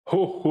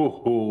Ho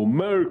ho ho,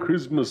 Merry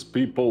Christmas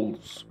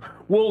peoples.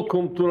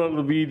 Welcome to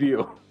another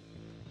video.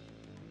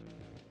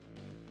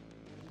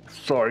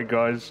 Sorry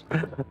guys.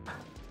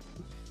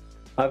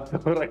 I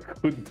thought I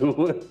could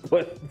do it,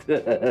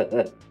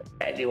 but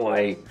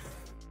anyway.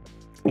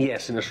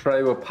 Yes, in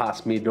Australia we're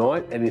past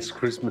midnight and it's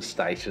Christmas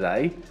Day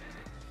today.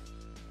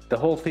 The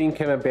whole thing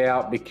came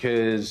about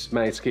because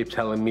mates keep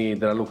telling me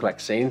that I look like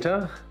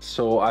Santa.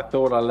 So I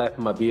thought I left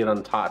my beard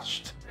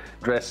untouched,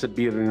 dressed the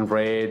beard in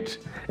red,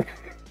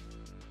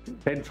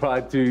 and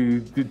tried to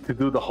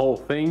do the whole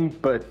thing.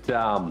 But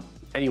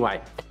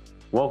anyway,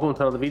 welcome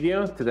to another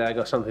video. Today I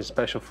got something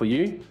special for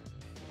you.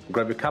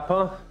 Grab your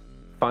cuppa,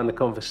 find a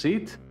comfy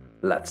seat.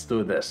 Let's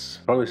do this.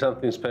 Probably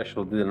something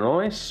special, didn't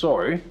I?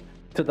 So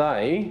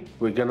today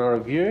we're gonna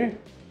review,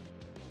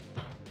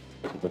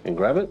 if I can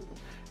grab it,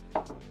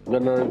 we're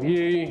gonna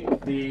review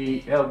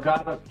the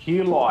Elgato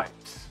Key Light.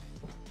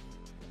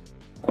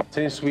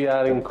 Since we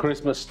are in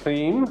Christmas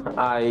theme,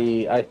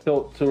 I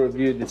thought to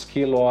review this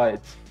key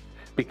light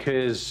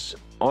because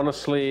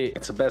honestly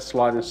it's the best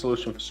lighting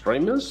solution for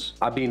streamers.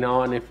 I've been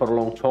eyeing it for a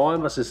long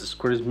time. As this is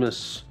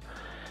Christmas,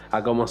 I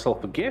got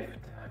myself a gift,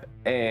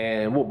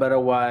 and what better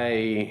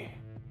way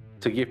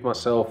to gift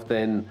myself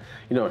than,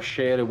 you know,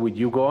 share it with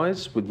you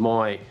guys, with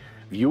my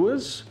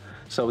viewers.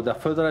 So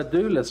without further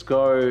ado, let's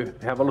go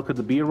have a look at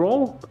the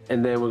B-roll,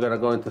 and then we're gonna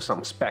go into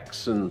some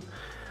specs and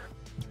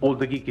all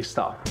the geeky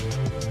stuff.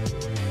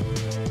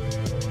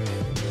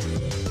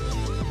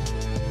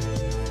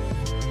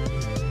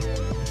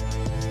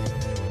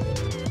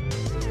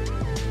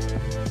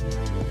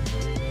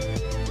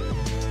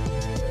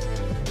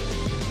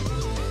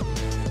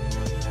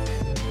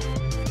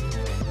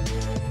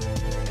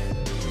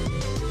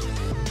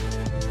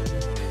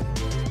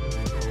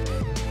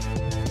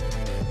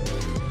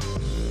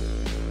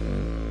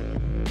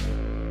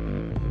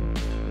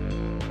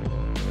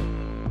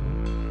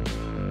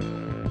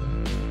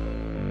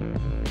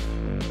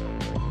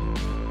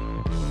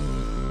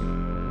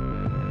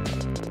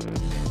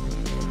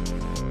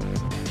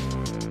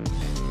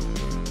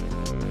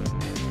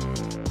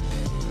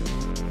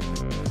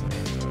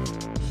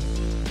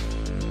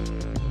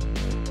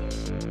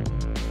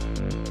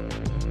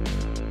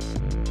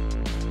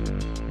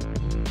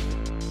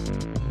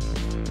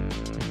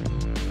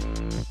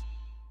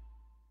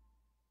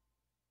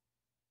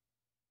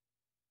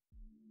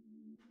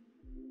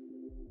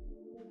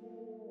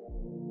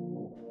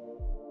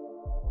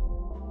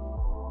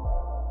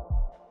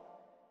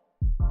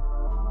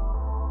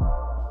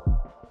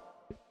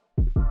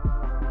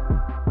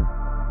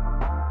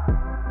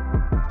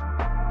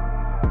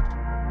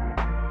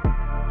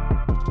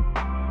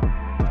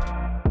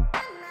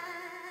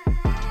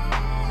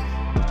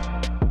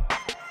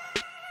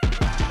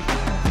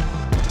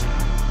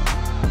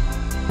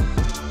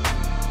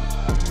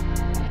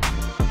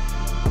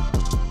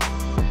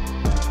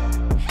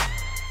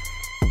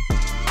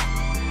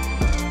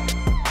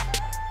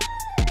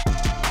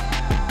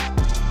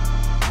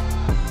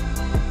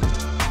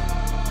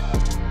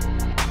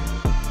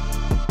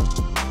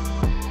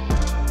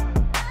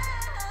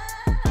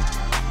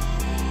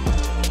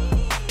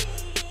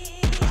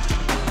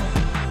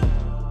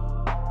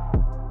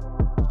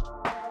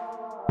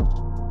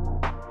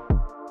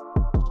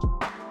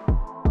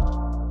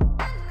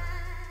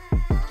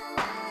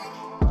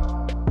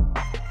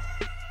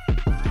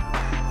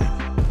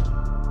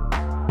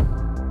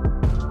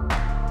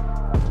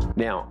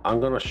 Now, I'm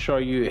going to show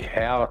you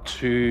how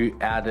to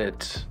add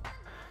it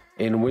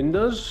in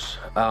Windows.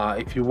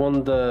 If you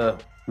want the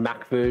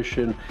Mac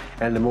version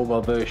and the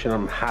mobile version,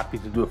 I'm happy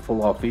to do a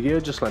full-out video.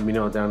 Just let me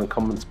know down in the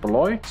comments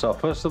below. So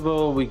first of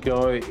all, we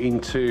go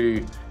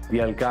into the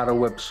Elgato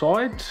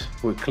website.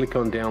 We click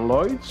on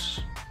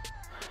downloads.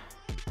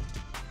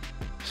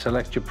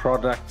 Select your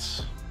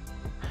products.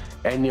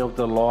 Any of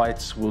the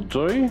lights will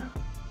do.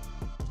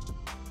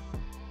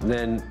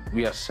 Then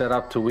we are set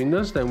up to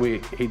Windows. Then we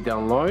hit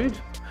download.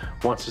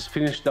 Once it's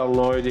finished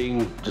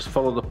downloading, just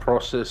follow the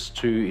process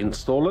to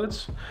install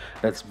it.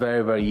 That's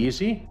very, very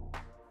easy.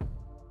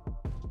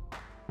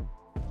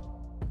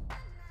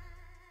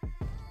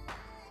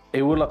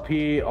 It will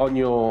appear on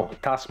your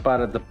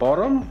taskbar at the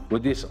bottom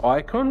with this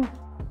icon.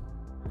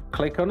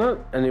 Click on it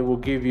and it will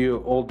give you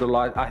all the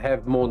light. I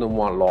have more than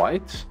one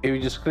light. If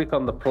you just click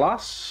on the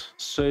plus,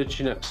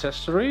 search in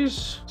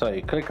accessories. So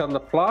you click on the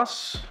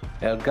plus,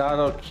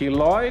 Elgato Key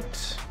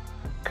Light,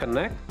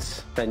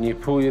 connect, then you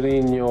put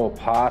in your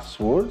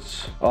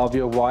passwords of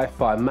your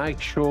Wi-Fi.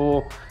 Make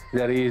sure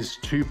that is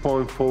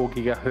 2.4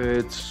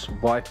 gigahertz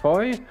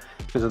Wi-Fi,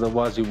 because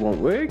otherwise it won't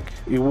work.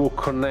 It will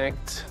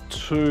connect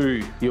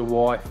to your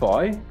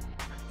Wi-Fi.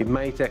 It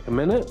may take a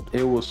minute.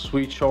 It will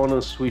switch on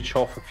and switch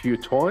off a few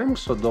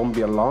times, so don't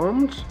be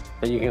alarmed.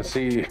 And you can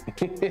see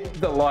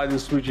the light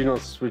is switching on,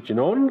 switching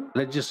on.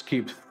 Let's just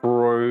keep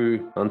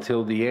through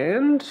until the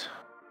end.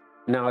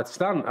 Now it's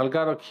done.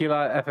 Elgato Key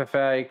Light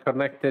FFA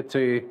connected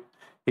to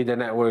the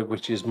network,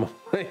 which is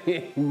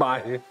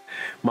my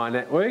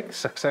network,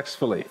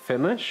 successfully.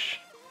 Finish.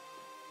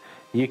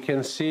 You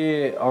can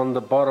see on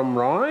the bottom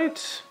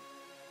right,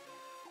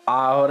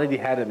 I already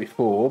had it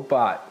before,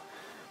 but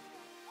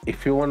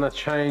if you want to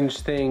change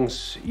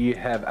things, you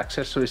have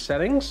accessory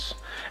settings,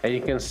 and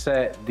you can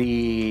set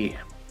the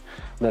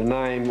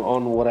name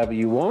on whatever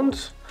you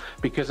want.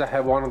 Because I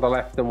have one on the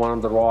left and one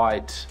on the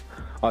right,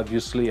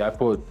 obviously I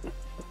put,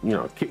 you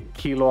know,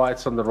 key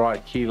lights on the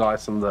right, key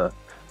lights on the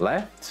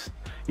left.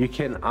 You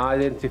can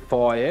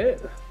identify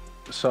it,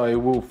 so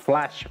it will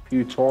flash a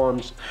few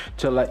times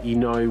to let you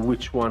know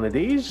which one it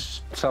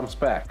is. Some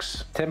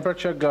specs.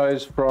 Temperature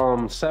goes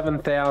from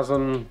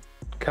 7,000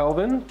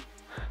 Kelvin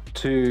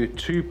to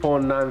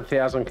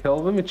 2,900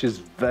 Kelvin, which is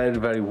very,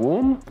 very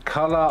warm.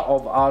 Color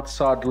of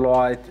outside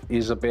light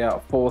is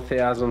about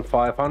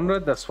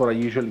 4,500. That's what I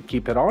usually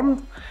keep it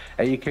on.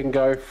 And you can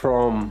go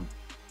from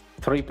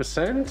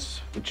 3%,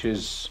 which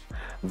is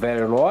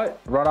very light,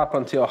 right up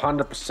until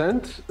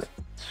 100%.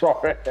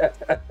 Sorry.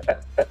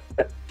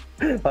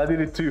 I did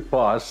it too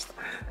fast.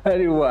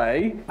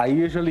 Anyway, I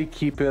usually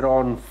keep it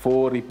on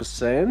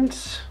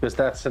 40% because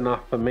that's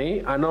enough for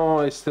me. I know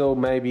it's still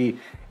maybe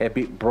a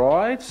bit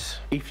bright.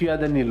 If you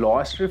had any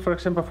light strip, for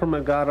example, from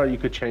Elgato, you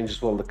could change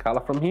as well the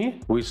color from here.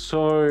 We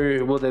saw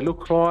what they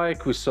look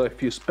like. We saw a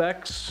few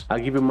specs. I'll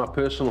give you my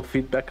personal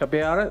feedback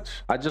about it.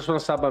 I just want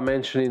to start by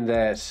mentioning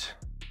that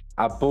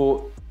I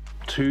bought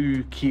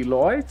 2 key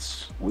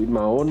lights with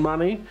my own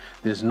money.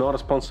 This is not a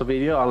sponsor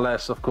video,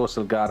 unless of course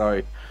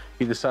Elgato,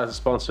 he decides to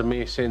sponsor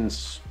me,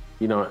 since,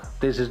 you know,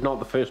 this is not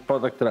the first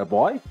product that I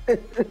buy.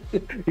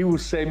 He will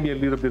save me a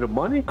little bit of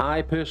money.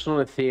 I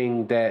personally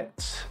think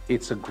that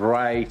it's a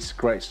great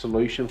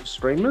solution for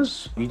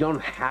streamers. You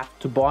don't have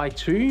to buy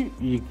 2.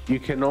 You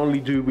can only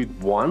do with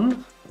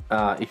 1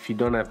 if you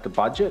don't have the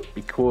budget,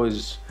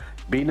 because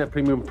being a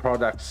premium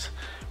product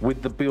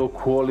with the build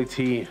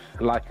quality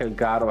like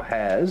Elgato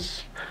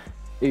has,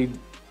 it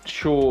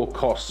sure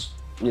costs,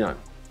 you know,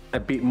 a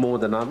bit more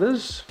than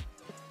others.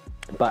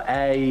 But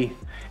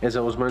as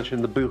I was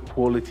mentioning, the build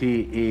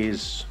quality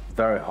is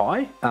very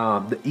high.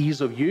 The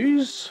ease of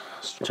use,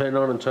 turn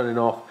on and turning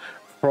off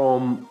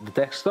from the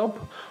desktop,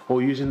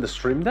 or using the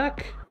Stream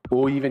Deck,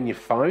 or even your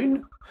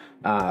phone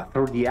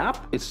through the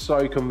app, it's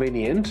so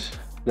convenient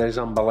that is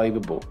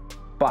unbelievable.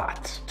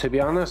 But to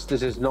be honest,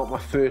 this is not my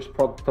first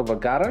product of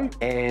Elgato,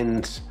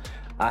 and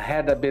I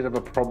had a bit of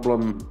a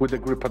problem with the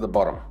grip at the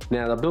bottom.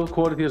 Now, the build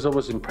quality has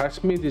always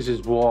impressed me. This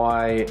is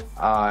why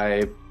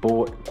I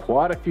bought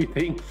quite a few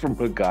things from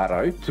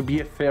Elgato. To be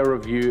a fair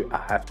review, I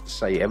have to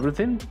say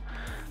everything.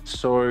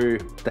 So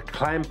the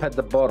clamp at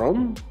the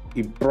bottom,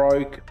 it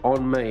broke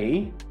on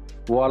me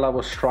while I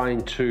was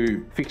trying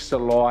to fix the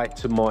light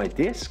to my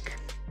desk.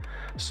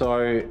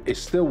 So it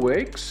still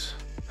works,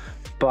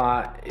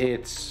 but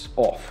it's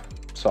off.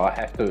 So I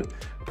have to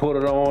put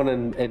it on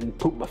and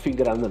put my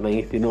finger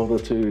underneath in order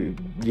to,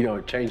 you know,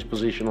 change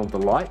position of the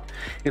light.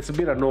 It's a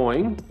bit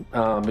annoying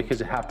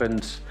because it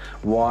happened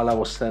while I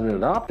was setting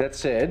it up. That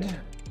said,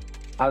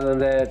 other than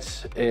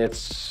that,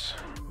 it's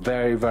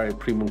very, very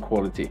premium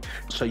quality.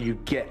 So you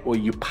get what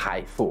you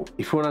pay for.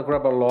 If you want to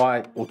grab a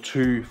light or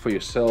 2 for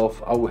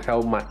yourself, I will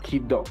have my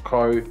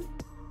kit.co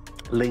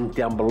link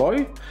down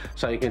below,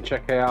 so you can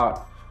check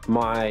out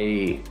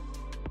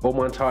all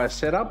my entire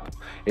setup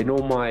and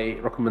all my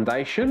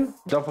recommendation.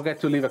 Don't forget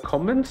to leave a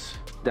comment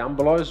down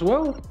below as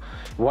well.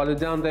 While you're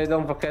down there,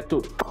 don't forget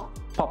to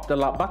pop the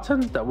like button.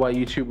 That way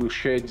YouTube will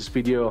share this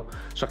video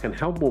so I can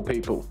help more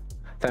people.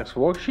 Thanks for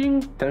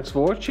watching,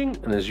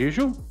 and as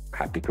usual,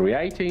 happy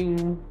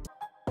creating.